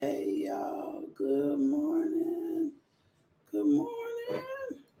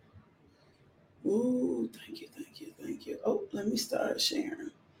Let me start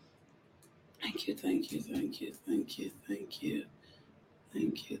sharing. Thank you, thank you, thank you, thank you, thank you,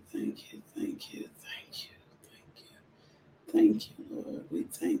 thank you, thank you, thank you, thank you, thank you. Thank you, Lord. We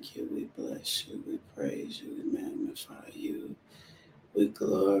thank you. We bless you. We praise you. We magnify you. We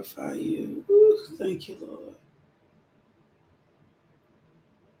glorify you. Ooh, thank you, Lord.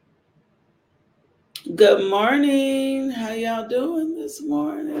 Good morning. How y'all doing this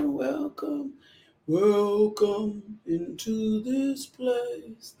morning? Welcome. Welcome into this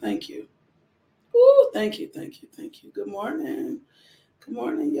place. Thank you. Ooh, thank you, thank you, thank you. Good morning. Good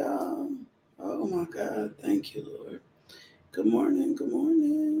morning, y'all. Oh my God. Thank you, Lord. Good morning. Good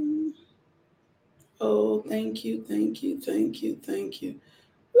morning. Oh, thank you, thank you, thank you, thank you.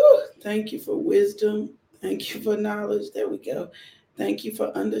 Woo, thank you for wisdom. Thank you for knowledge. There we go. Thank you for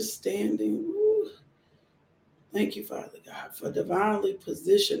understanding. Woo. Thank you, Father God, for divinely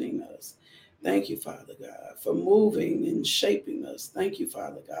positioning us. Thank you, Father God, for moving and shaping us. Thank you,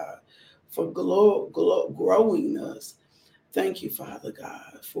 Father God, for growing us. Thank you, Father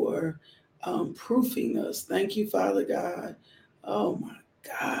God, for proofing us. Thank you, Father God. Oh, my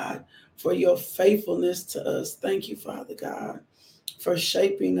God, for your faithfulness to us. Thank you, Father God, for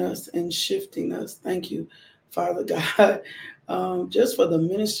shaping us and shifting us. Thank you, Father God, just for the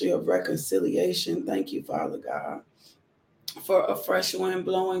ministry of reconciliation. Thank you, Father God, for a fresh wind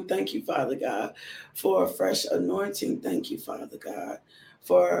blowing. Thank you, Father God, for a fresh anointing. Thank you, Father God,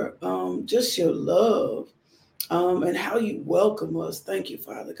 for just your love and how you welcome us. Thank you,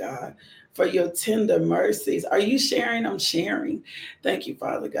 Father God, for your tender mercies. Are you sharing? I'm sharing. Thank you,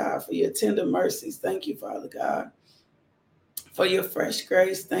 Father God, for your tender mercies. Thank you, Father God, for your fresh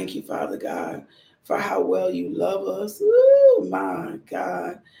grace. Thank you, Father God, for how well you love us. Oh, my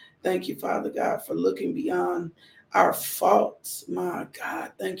God. Thank you, Father God, for looking beyond our faults. My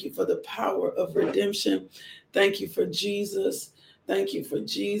God, thank you for the power of redemption. Thank you for Jesus. Thank you for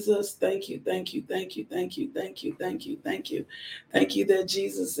Jesus. Thank you, thank you, thank you, thank you, thank you, thank you, thank you. Thank you that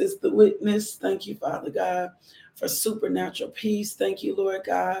Jesus is the witness. Thank you, Father God, for supernatural peace. Thank you, Lord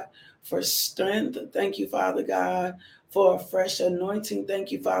God, for strength. Thank you, Father God, for a fresh anointing.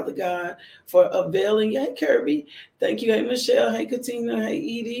 Thank you, Father God, for availing. Hey, Kirby. Thank you. Hey, Michelle. Hey, Katina. Hey,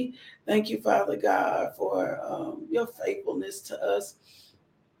 Edie. Thank you, Father God, for your faithfulness to us.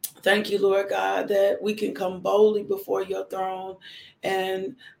 Thank you, Lord God, that we can come boldly before your throne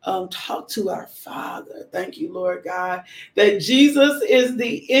and talk to our Father. Thank you, Lord God, that Jesus is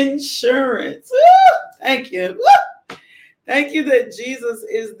the insurance. Woo! Thank you. Woo! Thank you that Jesus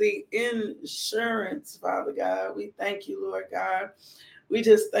is the insurance, Father God. We thank you, Lord God. We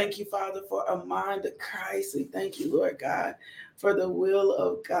just thank you, Father, for a mind of Christ. We thank you, Lord God, for the will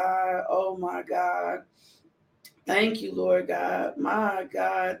of God. Oh, my God. Thank you, Lord God. My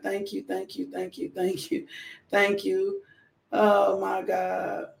God. Thank you, thank you, thank you, thank you, thank you. Oh, my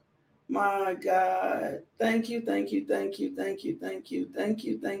God. My God. Thank you, thank you, thank you, thank you, thank you, thank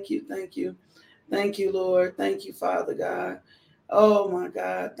you, thank you, thank you. Thank you, Lord. Thank you, Father God. Oh, my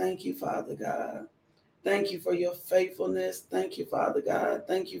God. Thank you, Father God. Thank you for your faithfulness. Thank you, Father God.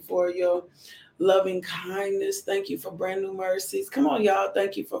 Thank you for your loving kindness. Thank you for brand new mercies. Come on, y'all.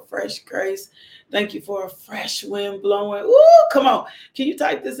 Thank you for fresh grace. Thank you for a fresh wind blowing. Ooh, come on. Can you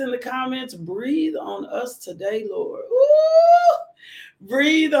type this in the comments? Breathe on us today, Lord. Ooh,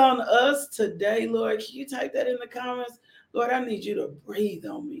 breathe on us today, Lord. Can you type that in the comments? Lord, I need you to breathe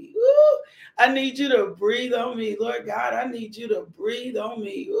on me. Ooh, I need you to breathe on me, Lord God. I need you to breathe on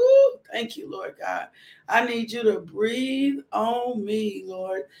me. Ooh, thank you, Lord God. I need you to breathe on me,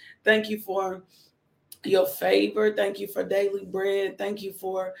 Lord. Thank you for your favor. Thank you for daily bread. Thank you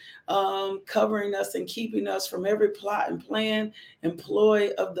for covering us and keeping us from every plot and plan and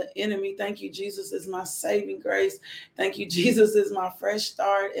ploy of the enemy. Thank you, Jesus is my saving grace. Thank you, Jesus is my fresh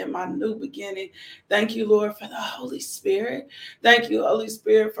start and my new beginning. Thank you, Lord, for the Holy Spirit. Thank you, Holy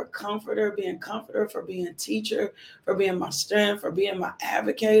Spirit, for comforter, for being teacher, for being my strength, for being my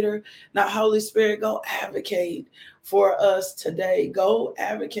advocator. Now, Holy Spirit, go advocate for us today. Go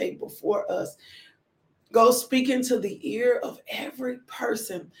advocate before us. Go speak into the ear of every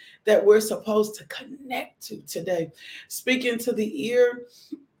person that we're supposed to connect to today. Speak into the ear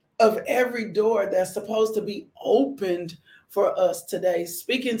of every door that's supposed to be opened for us today.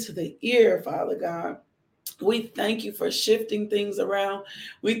 Speak into the ear, Father God, We thank you for shifting things around.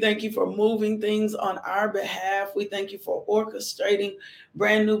 We thank you for moving things on our behalf. We thank you for orchestrating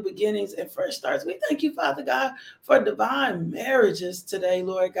brand new beginnings and fresh starts. We thank you, Father God, for divine marriages today,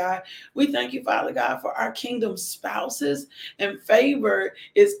 Lord God. We thank you, Father God, for our kingdom spouses, and favor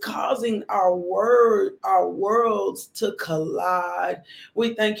is causing our worlds to collide.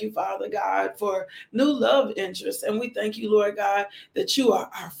 We thank you, Father God, for new love interests. And we thank you, Lord God, that you are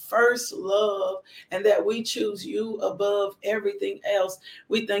our first love and that we choose you above everything else.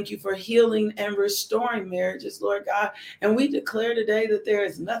 We thank you for healing and restoring marriages, Lord God. And we declare today that there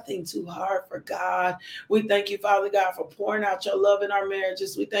is nothing too hard for God. We thank you, Father God, for pouring out your love in our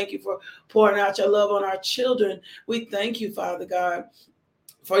marriages. We thank you for pouring out your love on our children. We thank you, Father God,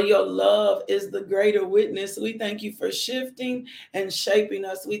 for your love is the greater witness. We thank you for shifting and shaping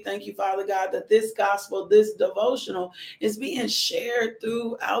us. We thank you, Father God, that this gospel, this devotional is being shared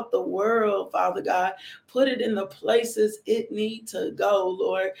throughout the world, Father God. Put it in the places it needs to go,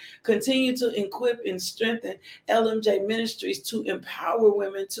 Lord. Continue to equip and strengthen LMJ Ministries to empower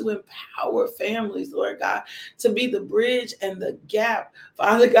women, to empower families, Lord God, to be the bridge and the gap,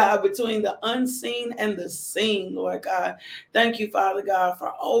 Father God, between the unseen and the seen, Lord God. Thank you, Father God,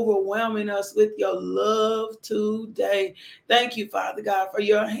 for overwhelming us with your love today. Thank you, Father God, for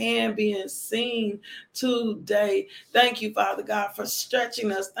your hand being seen today. Thank you, Father God, for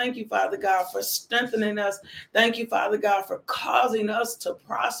stretching us. Thank you, Father God, for strengthening us. Thank you, Father God, for causing us to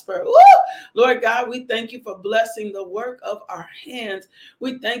prosper. Woo! Lord God, we thank you for blessing the work of our hands.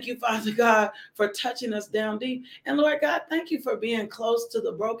 We thank you, Father God, for touching us down deep. And Lord God, thank you for being close to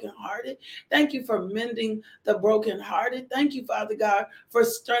the brokenhearted. Thank you for mending the brokenhearted. Thank you, Father God, for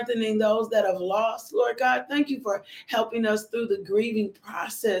strengthening those that have lost. Lord God, thank you for helping us through the grieving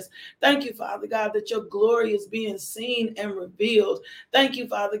process. Thank you, Father God, that your glory is being seen and revealed. Thank you,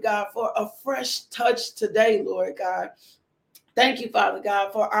 Father God, for a fresh touch today, Lord God. Thank you, Father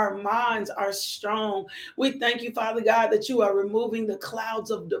God, for our minds are strong. We thank you, Father God, that you are removing the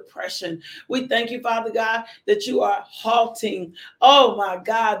clouds of depression. We thank you, Father God, that you are halting, oh my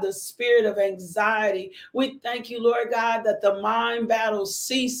God, the spirit of anxiety. We thank you, Lord God, that the mind battles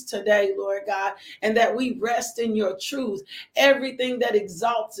cease today, Lord God, and that we rest in your truth. Everything that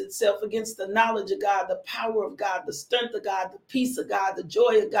exalts itself against the knowledge of God, the power of God, the strength of God, the peace of God, the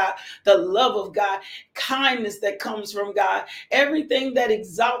joy of God, the love of God, kindness that comes from God, everything that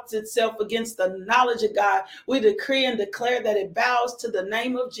exalts itself against the knowledge of God, we decree and declare that it bows to the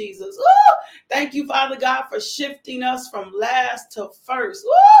name of Jesus. Woo! Thank you, Father God, for shifting us from last to first.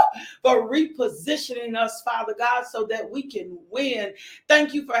 Woo! For repositioning us, Father God, so that we can win.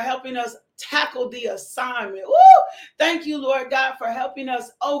 Thank you for helping us tackle the assignment. Woo! Thank you, Lord God, for helping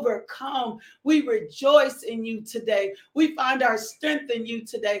us overcome. We rejoice in you today. We find our strength in you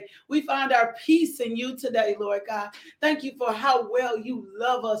today. We find our peace in you today, Lord God. Thank you for how well you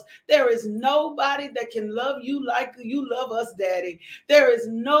love us. There is nobody that can love you like you love us, Daddy. There is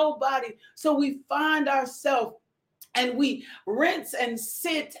nobody. So we find ourselves and we rinse and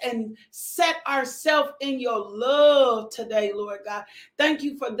sit and set ourselves in your love today, Lord God. Thank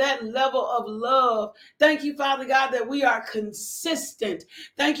you for that level of love. Thank you, Father God, that we are consistent.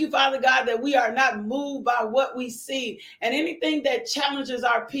 Thank you, Father God, that we are not moved by what we see, and anything that challenges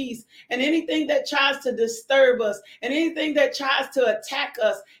our peace, and anything that tries to disturb us, and anything that tries to attack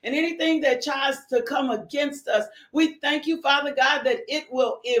us, and anything that tries to come against us. We thank you, Father God, that it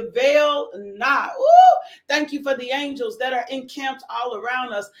will avail not. Woo! Thank you for the angels that are encamped all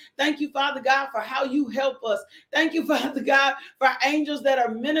around us. Thank you, Father God, for how you help us. Thank you, Father God, for angels that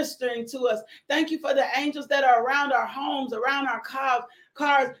are ministering to us. Thank you for the angels that are around our homes, around our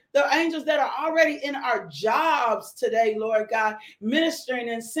cars, the angels that are already in our jobs today, Lord God, ministering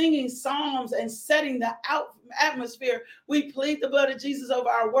and singing psalms and setting the atmosphere. We plead the blood of Jesus over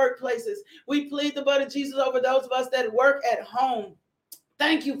our workplaces. We plead the blood of Jesus over those of us that work at home.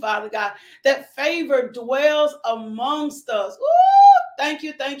 Thank you, Father God, that favor dwells amongst us. Woo! Thank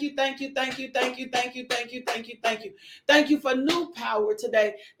you, thank you, thank you, thank you, thank you, thank you, thank you, thank you, thank you. Thank you for new power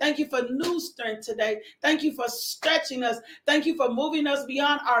today. Thank you for new strength today. Thank you for stretching us. Thank you for moving us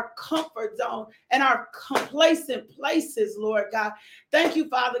beyond our comfort zone and our complacent places, Lord God. Thank you,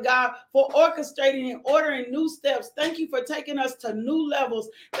 Father God, for orchestrating and ordering new steps. Thank you for taking us to new levels.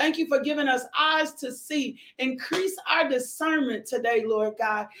 Thank you for giving us eyes to see. Increase our discernment today, Lord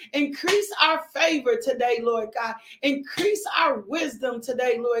God. Increase our favor today, Lord God. Increase our wisdom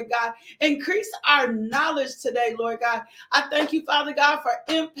today, Lord God. Increase our knowledge today, Lord God. I thank you, Father God, for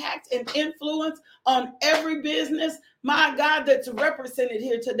impact and influence on every business, my God, that's represented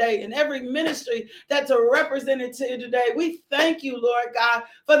here today, and every ministry that's represented here today. We thank you, Lord God,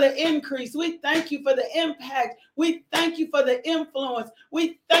 for the increase. We thank you for the impact. We thank you for the influence.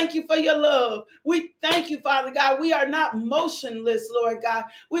 We thank you for your love. We thank you, Father God. We are not motionless, Lord God.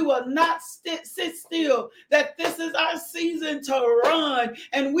 We will not sit still, that this is our season to run,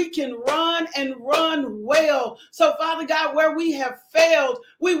 and we can run and run well. So, Father God, where we have failed,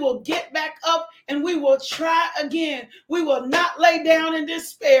 we will get back up and we will try again. We will not lay down in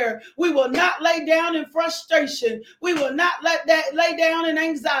despair. We will not lay down in frustration. We will not lay down in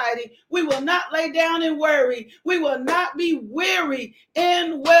anxiety. We will not lay down in worry. We will not be weary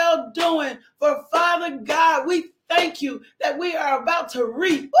in well doing. For Father God, we thank you that we are about to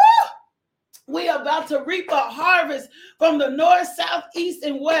reap. Woo! We are about to reap a harvest from the north, south, east,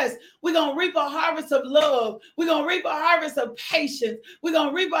 and west. We're going to reap a harvest of love. We're going to reap a harvest of patience. We're going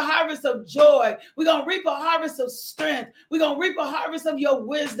to reap a harvest of joy. We're going to reap a harvest of strength. We're going to reap a harvest of your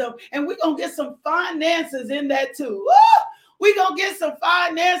wisdom. And we're going to get some finances in that too. Woo! We're going to get some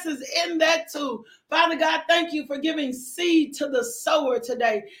finances in that too. Father God, thank you for giving seed to the sower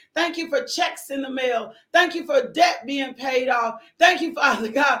today. Thank you for checks in the mail. Thank you for debt being paid off. Thank you,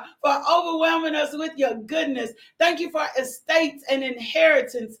 Father God, for overwhelming us with your goodness. Thank you for estates and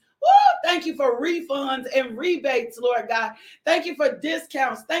inheritance. Woo! Thank you for refunds and rebates, Lord God. Thank you for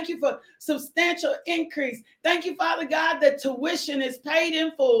discounts. Thank you for substantial increase. Thank you, Father God, that tuition is paid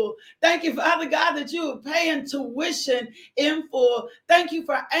in full. Thank you, Father God, that you are paying tuition in full. Thank you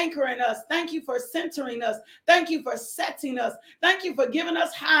for anchoring us. Thank you for centering us. Thank you for setting us. Thank you for giving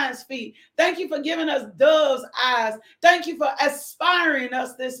us hinds feet. Thank you for giving us dove's eyes. Thank you for aspiring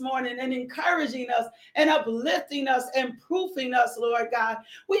us this morning and encouraging us and uplifting us and proofing us, Lord God.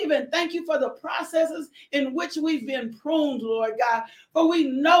 We even thank you for the processes in which we've been pruned, Lord God. For we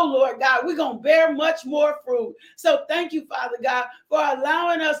know, Lord God, we're going to bear much more fruit. So thank you, Father God, for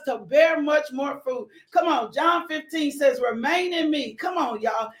allowing us to bear much more fruit. Come on, John 15 says, remain in me. Come on,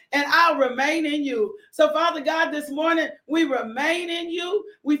 y'all, and I'll remain in you. So, Father God, this morning, we remain in you.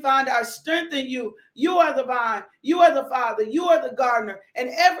 We find our strength in you. You are the vine. You are the Father. You are the gardener. And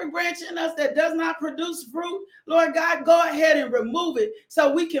every branch in us that does not produce fruit, Lord God, go ahead and remove it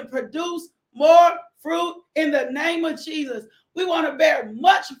so we can produce more fruit in the name of Jesus. We want to bear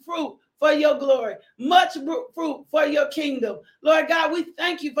much fruit for your glory, much fruit for your kingdom. Lord God, we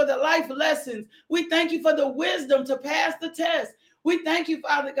thank you for the life lessons. We thank you for the wisdom to pass the test. We thank you,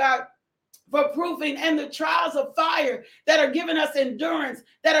 Father God, for proving and the trials of fire that are giving us endurance,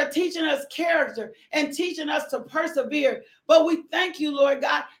 that are teaching us character and teaching us to persevere. But we thank you, Lord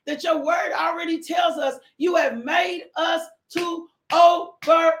God, that your word already tells us you have made us to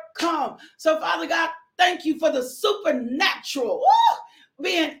overcome. So, Father God, thank you for the supernatural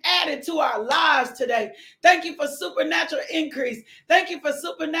being added to our lives today. Thank you for supernatural increase. Thank you for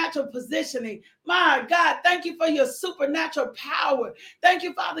supernatural positioning. My God, thank you for your supernatural power. Thank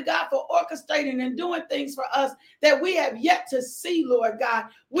you, Father God, for orchestrating and doing things for us that we have yet to see, Lord God.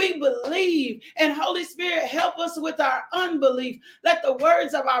 We believe, and Holy Spirit, help us with our unbelief. Let the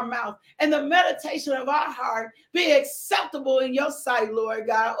words of our mouth and the meditation of our heart be acceptable in your sight, Lord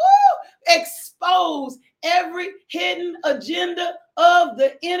God. Expose every hidden agenda of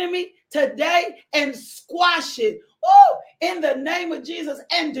the enemy today and squash it in the name of Jesus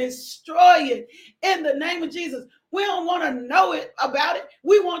and destroy it in the name of Jesus. We don't want to know it about it.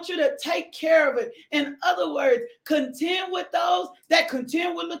 We want you to take care of it. In other words, contend with those that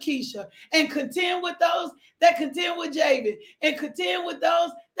contend with Lakeisha, and contend with those that contend with Javen, and contend with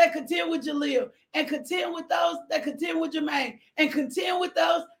those that contend with Jaleel, and contend with those that contend with Jermaine, and contend with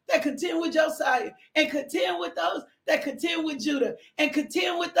those that contend with Josiah, and contend with those that contend with Judah, and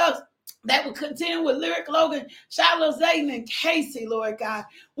contend with those that will contend with Lyric Logan, Shiloh Zayden, and Casey, Lord God.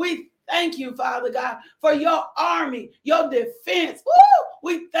 We thank you, Father God, for your army, your defense.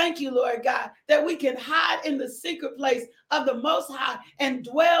 We thank you, Lord God, that we can hide in the secret place of the Most High and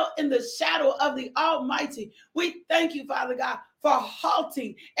dwell in the shadow of the Almighty. We thank you, Father God, for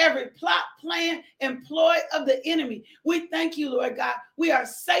halting every plot, plan, and ploy of the enemy. We thank you, Lord God. We are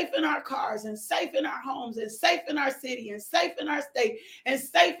safe in our cars and safe in our homes and safe in our city and safe in our state and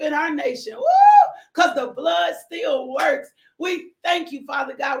safe in our nation. Because the blood still works. We thank you,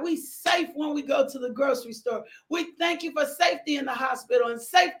 Father God. We safe when we go to the grocery store. We thank you for safety in the hospital and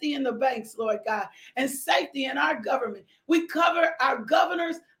safety in the banks, Lord God, and safety in our government. We cover our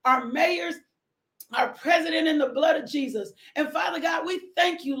governors, our mayors, our president in the blood of Jesus. And Father God, we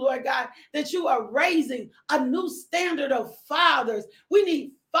thank you, Lord God, that you are raising a new standard of fathers. We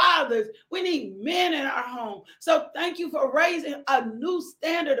need fathers. We need men in our home. So thank you for raising a new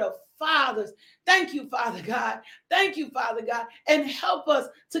standard of fathers. Thank you, Father God. Thank you, Father God. And help us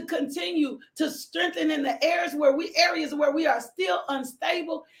to continue to strengthen in the areas where we are still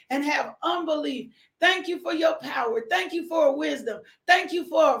unstable and have unbelief. Thank you for your power. Thank you for wisdom. Thank you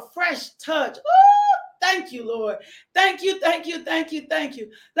for a fresh touch. Ooh, thank you, Lord. Thank you, thank you, thank you, thank you.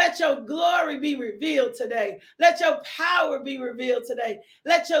 Let your glory be revealed today. Let your power be revealed today.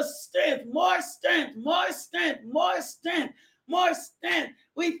 Let your strength, more strength, more strength, more strength, more strength.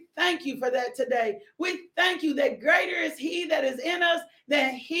 We thank you for that today. We thank you that greater is he that is in us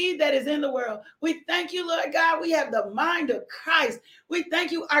than he that is in the world. We thank you, Lord God. We have the mind of Christ. We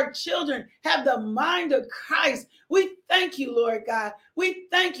thank you. Our children have the mind of Christ. We thank you, Lord God. We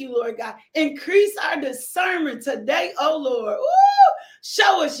thank you, Lord God. Increase our discernment today, oh Lord. Ooh,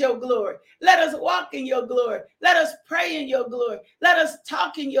 show us your glory. Let us walk in your glory. Let us pray in your glory. Let us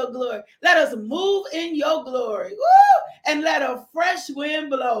talk in your glory. Let us move in your glory. Woo! And let a fresh wind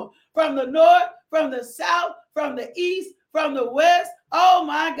blow from the north, from the south, from the east, from the west. Oh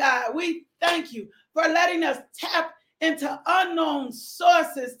my God, we thank you for letting us tap into unknown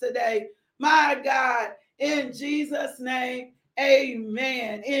sources today. My God, in Jesus' name,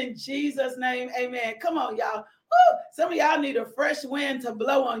 amen. In Jesus' name, amen. Come on, y'all. Woo! Some of y'all need a fresh wind to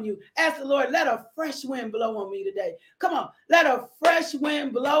blow on you. Ask the Lord, let a fresh wind blow on me today. Come on, let a fresh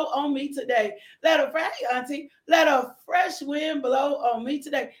wind blow on me today. Hey, auntie, let a fresh wind blow on me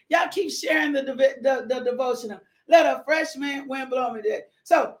today. Y'all keep sharing the devotional. Let a fresh wind blow on me today.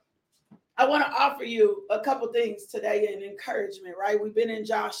 So I want to offer you a couple things today and encouragement, right? We've been in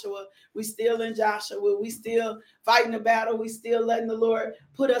Joshua. We still in Joshua. We still fighting the battle. We still letting the Lord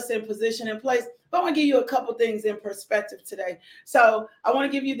put us in position and place. But I want to give you a couple things in perspective today. So I want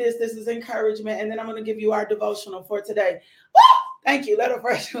to give you this. This is encouragement. And then I'm going to give you our devotional for today. Woo! Thank you. Let a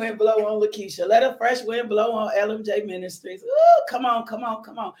fresh wind blow on Lakeisha. Let a fresh wind blow on LMJ Ministries. Ooh, come on, come on,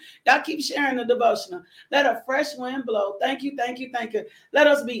 come on. Y'all keep sharing the devotional. Let a fresh wind blow. Thank you, thank you, thank you. Let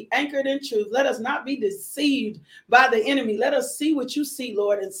us be anchored in truth. Let us not be deceived by the enemy. Let us see what you see,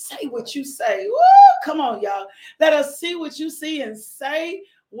 Lord, and say what you say. Woo, come on, y'all. Let us see what you see and say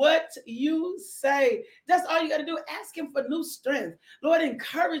what you say. That's all you got to do. Ask him for new strength. Lord,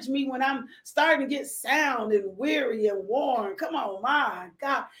 encourage me when I'm starting to get sound and weary and worn. Come on, my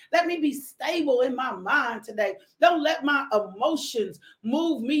God. Let me be stable in my mind today. Don't let my emotions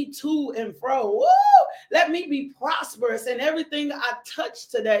move me to and fro. Woo! Let me be prosperous in everything I touch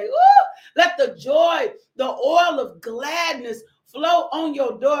today. Woo! Let the joy, the oil of gladness flow on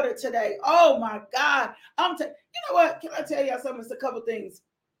your daughter today. Oh my God. You know what? Can I tell y'all something? It's a couple things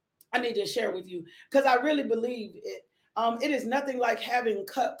I need to share with you because I really believe it. It is nothing like having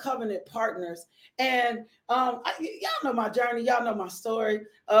covenant partners. And y'all know my journey. Y'all know my story.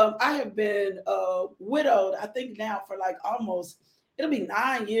 I have been widowed, I think now for like it'll be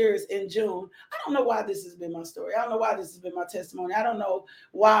 9 years in June. I don't know why this has been my story. I don't know why this has been my testimony. I don't know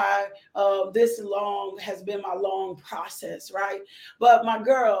why this long has been my long process, right? But my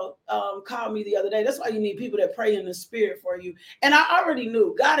girl called me the other day. That's why you need people that pray in the spirit for you. And I already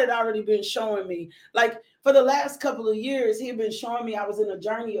knew. God had already been showing me. Like for the last couple of years, he had been showing me I was in a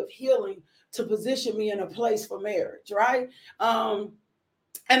journey of healing to position me in a place for marriage, right?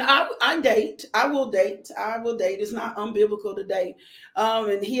 And I date. I will date. It's not unbiblical to date.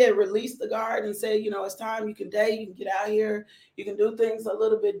 And he had released the guard and said, it's time. You can date. You can get out here. You can do things a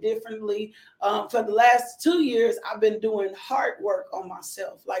little bit differently. For the last 2 years, I've been doing hard work on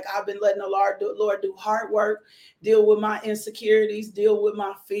myself. Like I've been letting the Lord do hard work, deal with my insecurities, deal with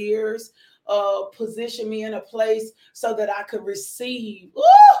my fears, position me in a place so that I could receive. Woo!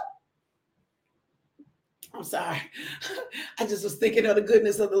 I'm sorry. I just was thinking of the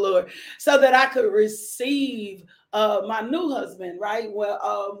goodness of the Lord so that I could receive my new husband, right?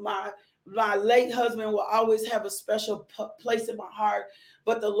 Well, my late husband will always have a special place in my heart.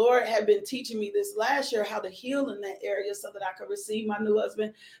 But the Lord had been teaching me this last year how to heal in that area so that I could receive my new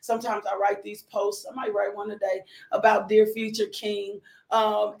husband. Sometimes I write these posts. I might write one today about Dear Future King,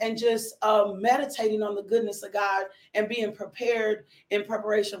 and just meditating on the goodness of God and being prepared in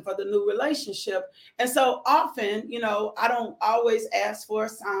preparation for the new relationship. And so often, I don't always ask for a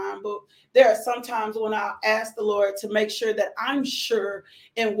sign, but there are some times when I ask the Lord to make sure that I'm sure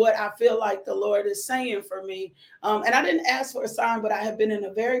in what I feel like the Lord is saying for me. And I didn't ask for a sign, but I have been in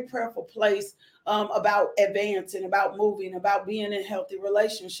a very prayerful place about advancing, about moving, about being in healthy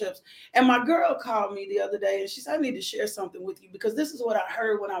relationships. And my girl called me the other day and she said, I need to share something with you because this is what I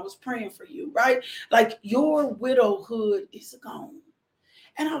heard when I was praying for you, right? Like your widowhood is gone.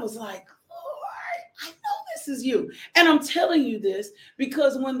 And I was like, Lord, I know this is you. And I'm telling you this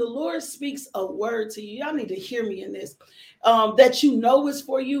because when the Lord speaks a word to you, y'all need to hear me in this, that you know is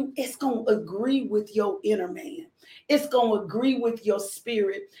for you, it's going to agree with your inner man. It's going to agree with your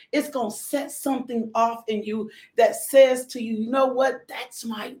spirit. It's going to set something off in you that says to you, you know what? That's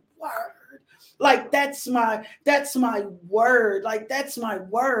my word. Like that's my word. Like that's my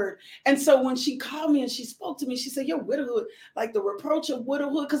word. And so when she called me and she spoke to me, she said, your widowhood, like the reproach of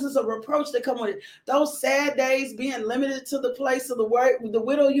widowhood, because it's a reproach that come with it. Those sad days being limited to the place of the word, the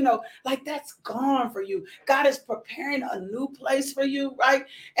widow, you know, like that's gone for you. God is preparing a new place for you, right?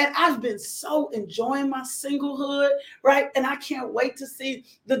 And I've been so enjoying my singlehood, right? And I can't wait to see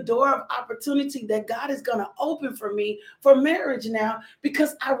the door of opportunity that God is going to open for me for marriage now,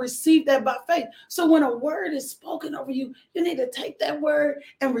 because I received that by faith. So when a word is spoken over you, you need to take that word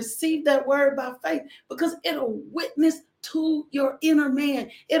and receive that word by faith, because it'll witness to your inner man.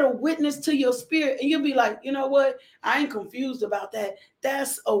 It'll witness to your spirit. And you'll be like, you know what? I ain't confused about that.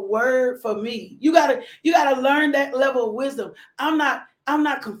 That's a word for me. You gotta learn that level of wisdom. I'm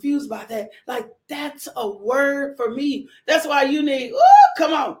not confused by that. Like that's a word for me. That's why you need,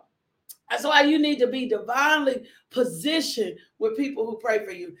 come on. That's why you need to be divinely positioned with people who pray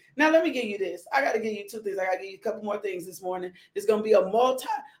for you. Now, let me give you this. I got to give you two things. I got to give you a couple more things this morning. It's going to be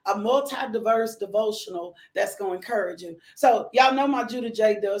a multi-diverse devotional that's going to encourage you. So y'all know my Judah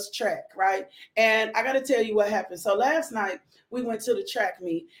J does track, right? And I got to tell you what happened. So last night, we went to the track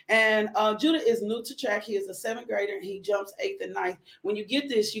meet, and Judah is new to track. He is a 7th grader, and he jumps 8th and 9th. When you get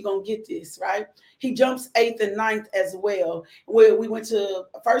this, you're going to get this, right? He jumps 8th and 9th as well. Where we went to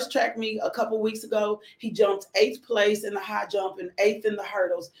first track meet a couple weeks ago. He jumped 8th place in the high jump and 8th in the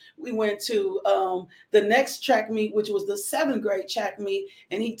hurdles. We went to the next track meet, which was the 7th grade track meet,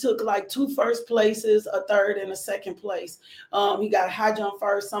 and he took like 2 first places, a 3rd and a 2nd place. He got a high jump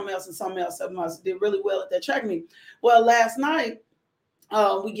first, something else, and something else. Something else. Did really well at that track meet. Well, last night,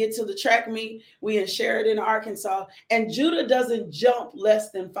 we get to the track meet. We in Sheridan, Arkansas, and Judah doesn't jump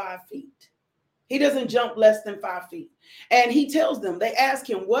less than 5 feet. He doesn't jump less than 5 feet. And he tells them, they ask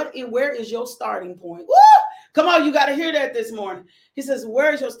him, where is your starting point? Woo! Come on, you got to hear that this morning. He says,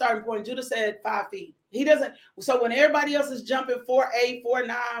 where is your starting point? Judah said 5 feet. He doesn't. So when everybody else is jumping 4'8",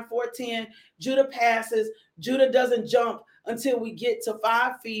 4'9", 4'10", Judah passes. Judah doesn't jump until we get to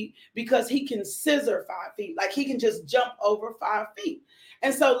 5 feet, because he can scissor 5 feet. Like he can just jump over 5 feet.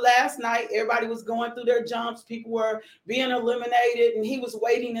 And so last night, everybody was going through their jumps. People were being eliminated, and he was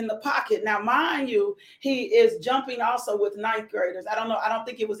waiting in the pocket. Now, mind you, he is jumping also with 9th graders. I don't know. I don't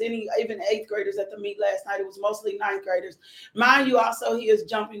think it was any even 8th graders at the meet last night. It was mostly 9th graders. Mind you, also, he is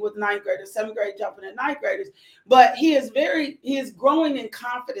jumping with 9th graders, 7th grade jumping at 9th graders. But he is growing in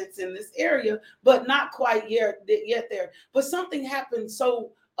confidence in this area, but not quite yet there. But something happened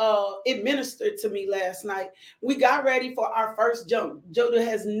so it ministered to me last night. We got ready for our first jump. Judah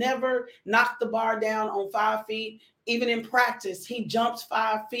has never knocked the bar down on 5 feet. Even in practice, he jumps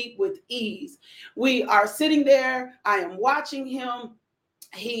 5 feet with ease. We are sitting there. I am watching him.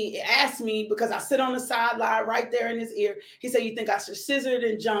 He asked me, because I sit on the sideline right there in his ear. He said, you think I should scissor it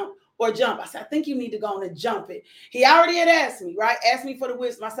and jump or jump? I said, I think you need to go on and jump it. He already had asked me, right? Asked me for the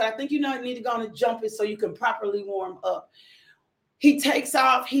wisdom. I said, I think you need to go on and jump it so you can properly warm up. He takes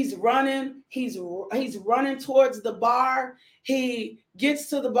off. He's running. He's running towards the bar. He gets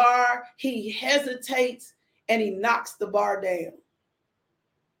to the bar. He hesitates, and he knocks the bar down.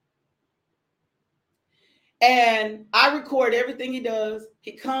 And I record everything he does.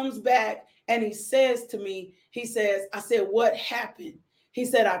 He comes back, and he says to me, I said, what happened? He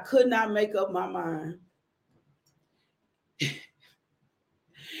said, I could not make up my mind. I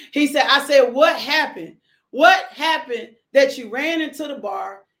said, what happened? What happened that you ran into the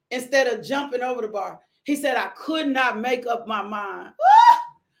bar instead of jumping over the bar? He said, I could not make up my mind.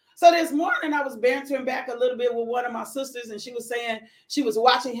 So this morning I was bantering back a little bit with one of my sisters, and she was saying she was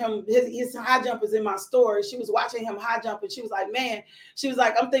watching him. His high jump is in my story. She was watching him high jump, and she was like, man,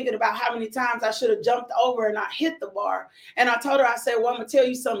 I'm thinking about how many times I should have jumped over and I hit the bar. And I told her, I said, well, I'm going to tell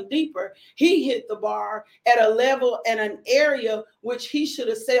you something deeper. He hit the bar at a level and an area which he should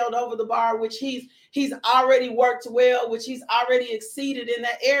have sailed over the bar, which he's already worked well, which he's already exceeded in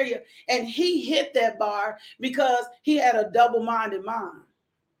that area. And he hit that bar because he had a double-minded mind.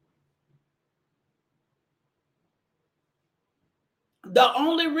 The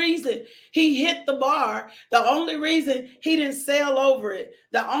only reason he hit the bar, the only reason he didn't sail over it,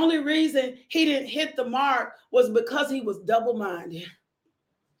 the only reason he didn't hit the mark was because he was double-minded.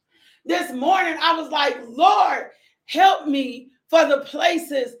 This morning, I was like, Lord, help me for the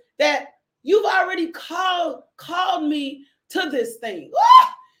places that you've already called me to this thing.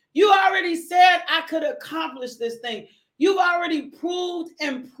 You already said I could accomplish this thing. You've already proved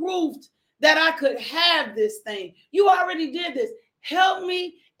and proved that I could have this thing. You already did this. Help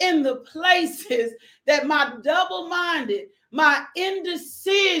me in the places that my double-minded, my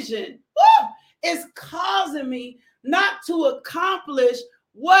indecision is causing me not to accomplish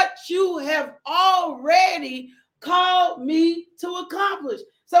what you have already called me to accomplish.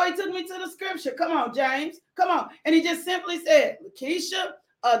 So he took me to the scripture. Come on, James. Come on. And he just simply said, Lakeisha,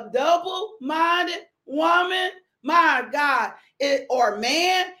 a double-minded woman, my God, or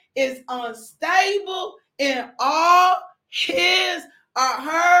man is unstable in all his or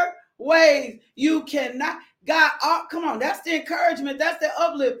her ways. You cannot, God, come on, that's the encouragement, that's the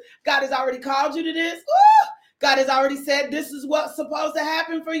uplift. God has already called you to this. Ooh, God has already said this is what's supposed to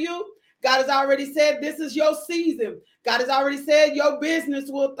happen for you. God has already said this is your season. God has already said your business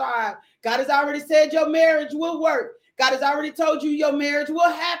will thrive. God has already said your marriage will work. God has already told you your marriage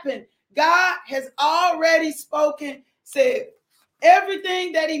will happen. God has already spoken, said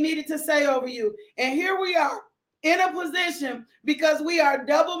everything that he needed to say over you. And here we are in a position because we are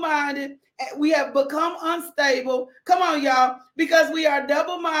double-minded. We have become unstable. Come on, y'all. Because we are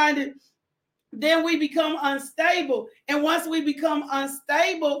double-minded, then we become unstable. And once we become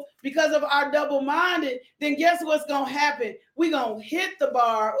unstable because of our double-minded, then guess what's going to happen? We're going to hit the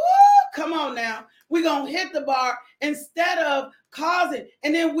bar. Ooh, come on now. We're going to hit the bar instead of causing.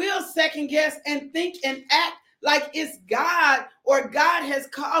 And then we'll second guess and think and act like it's God or God has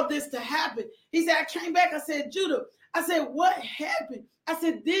called this to happen. He said, I came back. I said, Judah, I said, what happened? I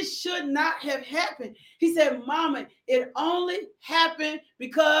said, this should not have happened. He said, Mama, it only happened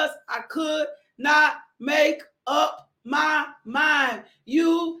because I could not make up my mind.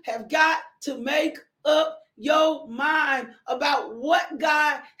 You have got to make up your mind about what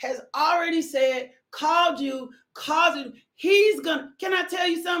God has already said, called you, caused you. He's gonna, can I tell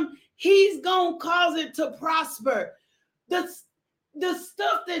you something? He's gonna cause it to prosper. The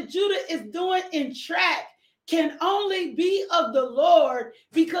stuff that Judah is doing in track can only be of the Lord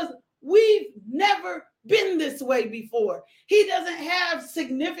because we've never been this way before. He doesn't have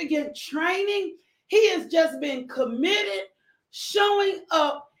significant training. He has just been committed, showing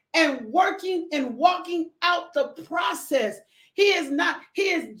up and working and walking out the process. He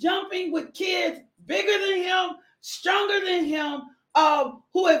is jumping with kids bigger than him, stronger than him,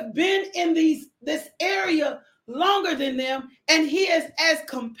 who have been in this area longer than them, and he is as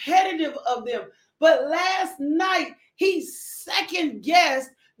competitive of them. But last night, he second guessed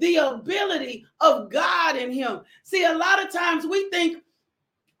the ability of God in him. See, a lot of times we think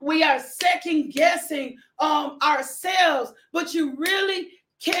we are second guessing ourselves, but you really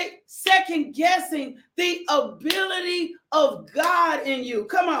can't second guessing the ability of God in you.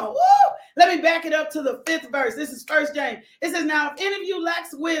 Come on. Woo! Let me back it up to the 5th verse. This is 1 James. It says, now, if any of you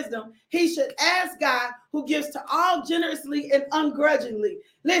lacks wisdom, he should ask God, who gives to all generously and ungrudgingly.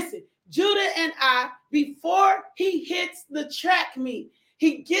 Listen, Judah and I, before he hits the track meet,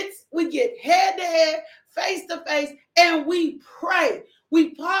 we get head to head, face to face, and we pray.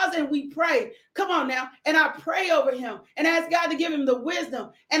 We pause and we pray. Come on now. And I pray over him and ask God to give him the wisdom.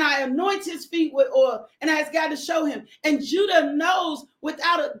 And I anoint his feet with oil and I ask God to show him. And Judah knows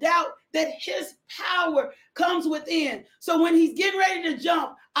without a doubt that his power comes within. So when he's getting ready to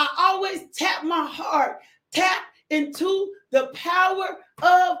jump, I always tap my heart, tap into the power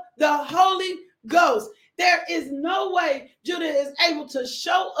of the Holy Ghost. There is no way Judah is able to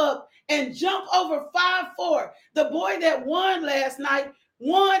show up and jump over 5'4". The boy that won last night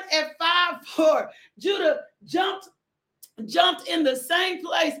won at 5'4". Judah jumped in the same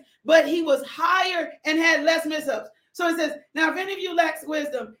place, but he was higher and had less mess-ups. So it says, now if any of you lacks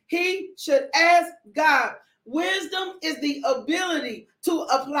wisdom, he should ask God. Wisdom is the ability to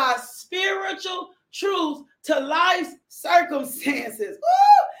apply spiritual truth to life's circumstances.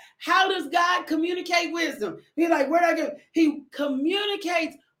 Woo! How does God communicate wisdom? He's like, where'd I go? He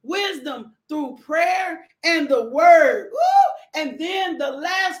communicates wisdom through prayer and the word. Woo! And then the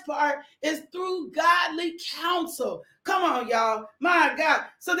last part is through godly counsel. Come on, y'all. My God.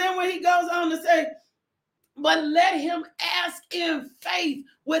 So then when he goes on to say, but let him ask in faith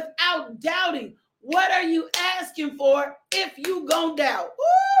without doubting. What are you asking for if you gonna doubt?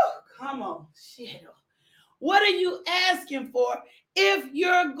 Woo! Come on. Shit. What are you asking for if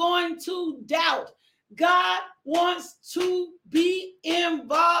you're going to doubt? God wants to be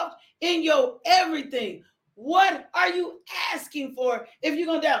involved in your everything. What are you asking for if you're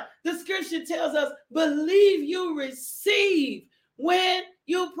going to doubt? The scripture tells us, believe you receive when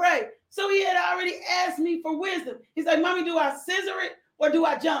you pray. So he had already asked me for wisdom. He's like, Mommy, do I scissor it or do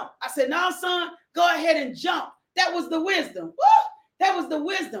I jump? I said, no, son, go ahead and jump. That was the wisdom. Woo! That was the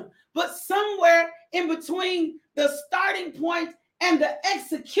wisdom. But somewhere in between the starting point and the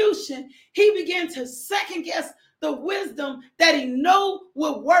execution, he began to second guess the wisdom that he knew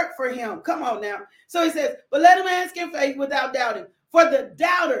would work for him. Come on now. So he says, but let him ask in faith without doubting. For the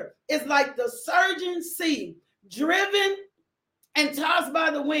doubter is like the surging sea, driven and tossed by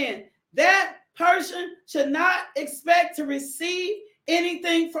the wind. That person should not expect to receive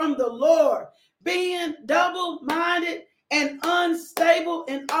anything from the Lord, being double-minded and unstable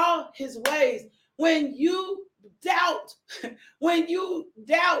in all his ways. When you doubt, when you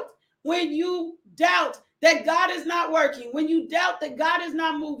doubt that God is not working, when you doubt that God is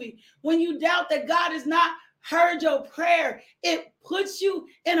not moving, when you doubt that God is not heard your prayer, it puts you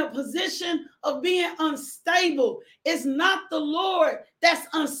in a position of being unstable. It's not the Lord that's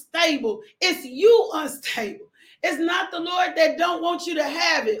unstable. It's you unstable. It's not the Lord that don't want you to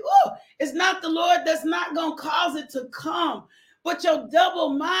have it. Ooh, it's not the Lord that's not going to cause it to come. But your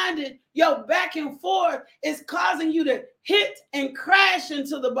double-minded, your back and forth is causing you to hit and crash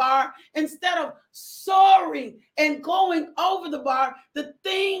into the bar instead of soaring and going over the bar, the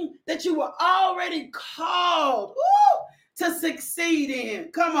thing that you were already called to succeed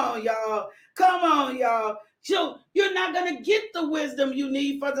in. Come on, y'all. Come on, y'all. So you're not going to get the wisdom you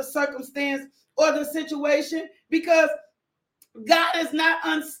need for the circumstance or the situation because God is not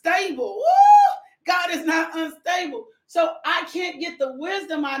unstable. God is not unstable. So I can't get the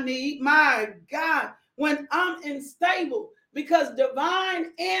wisdom I need, my God, when I'm unstable, because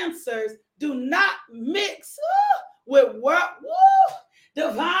divine answers do not mix with what?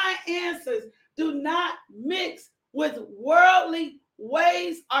 Divine answers do not mix with worldly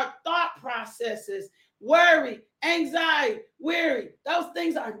ways or thought processes. Worry, anxiety, weary, those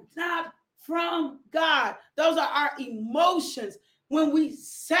things are not from God. Those are our emotions. When we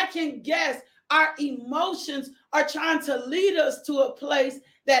second guess, our emotions are trying to lead us to a place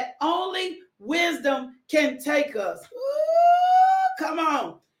that only wisdom can take us. Ooh, come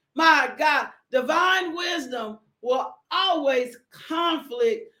on. My God, divine wisdom will always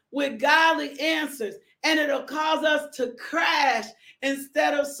conflict with godly answers, and it'll cause us to crash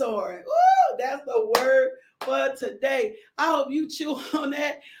instead of soaring. Ooh, that's the word for today. I hope you chew on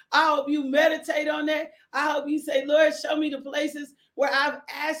that. I hope you meditate on that. I hope you say, Lord, show me the places where I've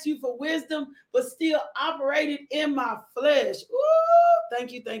asked you for wisdom, but still operated in my flesh. Ooh,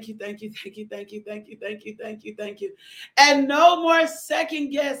 thank you, thank you, thank you, thank you, thank you, thank you, thank you, thank you, thank you. And no more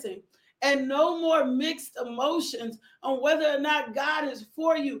second guessing and no more mixed emotions on whether or not God is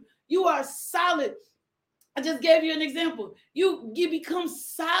for you. You are solid. I just gave you an example. You become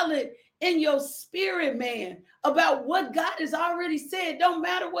solid in your spirit, man, about what God has already said. Don't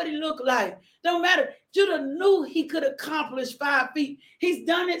matter what it looked like. Don't matter. Judah knew he could accomplish 5 feet. He's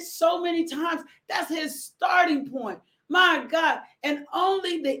done it so many times. That's his starting point. My God. And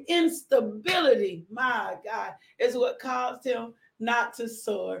only the instability, my God, is what caused him not to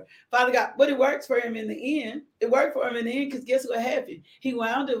soar. Father God, but it works for him in the end. It worked for him in the end because guess what happened? He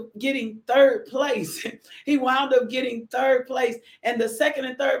wound up getting third place. He wound up getting third place. And the second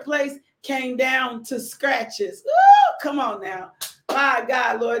and third place came down to scratches. Ooh, come on now. My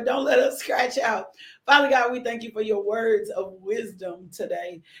God, Lord, don't let us scratch out. Father God, we thank you for your words of wisdom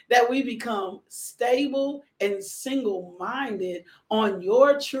today, that we become stable and single-minded on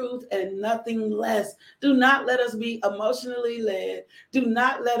your truth and nothing less. Do not let us be emotionally led. Do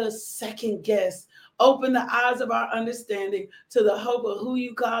not let us second guess. Open the eyes of our understanding to the hope of who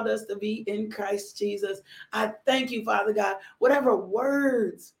you called us to be in Christ Jesus. I thank you, Father God. Whatever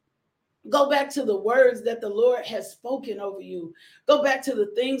words, go back to the words that the Lord has spoken over you. Go back to the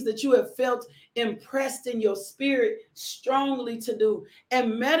things that you have felt impressed in your spirit strongly to do,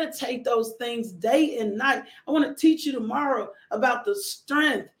 and meditate those things day and night. I want to teach you tomorrow about the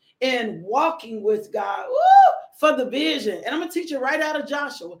strength in walking with God for the vision. And I'm going to teach you right out of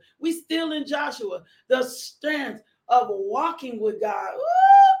Joshua. We still in Joshua. The strength of walking with God.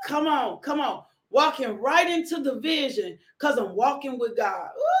 Come on, come on. Walking right into the vision because I'm walking with God.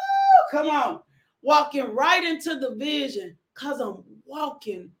 Come on. Walking right into the vision because I'm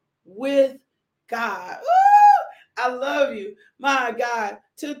walking with God. I love you. My God.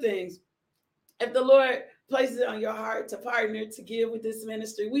 2 things. If the Lord places it on your heart to partner, to give with this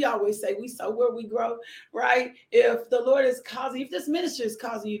ministry, we always say we sow where we grow, right? If the Lord is causing, if this ministry is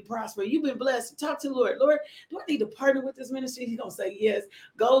causing you to prosper, you've been blessed, talk to the Lord. Lord, do I need to partner with this ministry? He's going to say yes.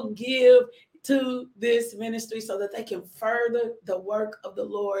 Go give to this ministry so that they can further the work of the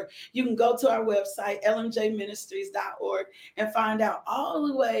Lord. You can go to our website, lmjministries.org, and find out all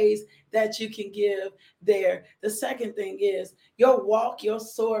the ways that you can give there. The second thing is your walk, your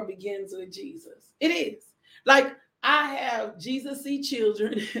soar begins with Jesus. It is. Like I have Jesus see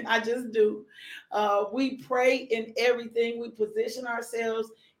children. I just do. We pray in everything. We position ourselves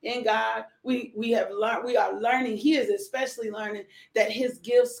in God. We have learned. We are learning. He is especially learning that his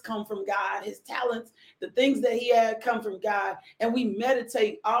gifts come from God. His talents, the things that he had, come from God. And we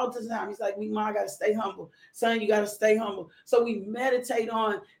meditate all the time. He's like, "We, mom, I gotta stay humble, son. You gotta stay humble." So we meditate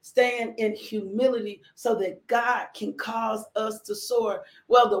on staying in humility so that God can cause us to soar.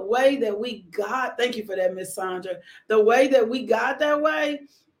 Well, the way that we got. Thank you for that, Miss Sandra. The way that we got that way,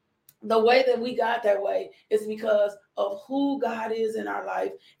 the way that we got that way is because of who God is in our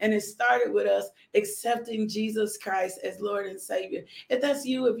life. And it started with us accepting Jesus Christ as Lord and Savior. If that's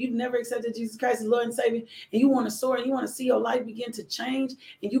you, if you've never accepted Jesus Christ as Lord and Savior, and you want to soar and you want to see your life begin to change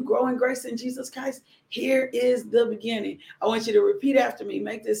and you grow in grace in Jesus Christ, here is the beginning. I want you to repeat after me.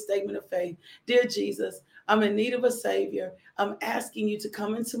 Make this statement of faith. Dear Jesus, I'm in need of a Savior. I'm asking you to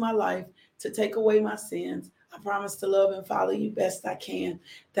come into my life to take away my sins. I promise to love and follow you best I can.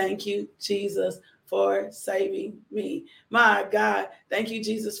 Thank you, Jesus, for saving me. My God, thank you,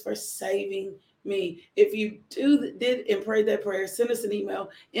 Jesus, for saving me. If you did and prayed that prayer, send us an email,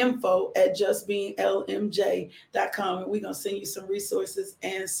 info@justbeinglmj.com, and we're going to send you some resources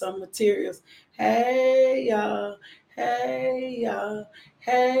and some materials. Hey, y'all. Hey, y'all.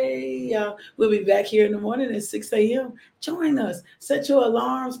 Hey, y'all. We'll be back here in the morning at 6 a.m. Join us. Set your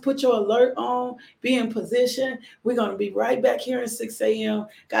alarms, put your alert on, be in position. We're going to be right back here at 6 a.m.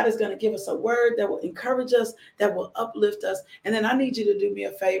 God is going to give us a word that will encourage us, that will uplift us. And then I need you to do me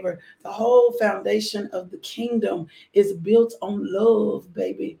a favor. The whole foundation of the kingdom is built on love,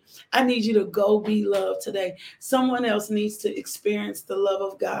 baby. I need you to go be loved today. Someone else needs to experience the love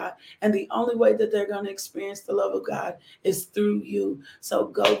of God. And the only way that they're going to experience the love of God is through you. So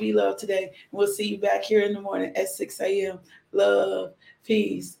go be loved today. We'll see you back here in the morning at 6 a.m. Love,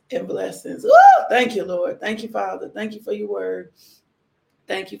 peace, and blessings. Woo! Thank you, Lord. Thank you, Father. Thank you for your word.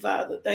 Thank you, Father. Thank